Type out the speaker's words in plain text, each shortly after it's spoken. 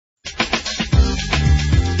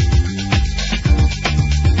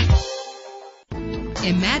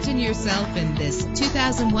Imagine yourself in this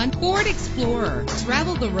 2001 Ford Explorer.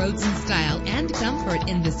 Travel the roads in style and comfort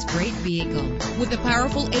in this great vehicle. With a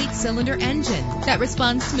powerful 8-cylinder engine that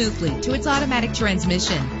responds smoothly to its automatic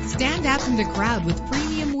transmission. Stand out from the crowd with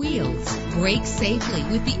premium wheels. Brake safely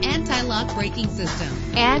with the anti-lock braking system.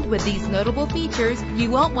 And with these notable features, you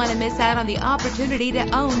won't want to miss out on the opportunity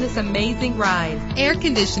to own this amazing ride. Air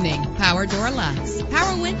conditioning, power door locks,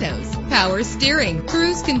 power windows, power steering,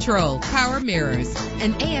 cruise control, power mirrors,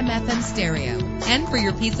 an AM/FM stereo. And for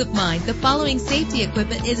your peace of mind, the following safety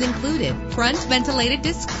equipment is included: front ventilated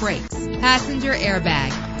disc brakes, passenger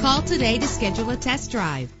airbag. Call today to schedule a test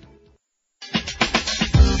drive.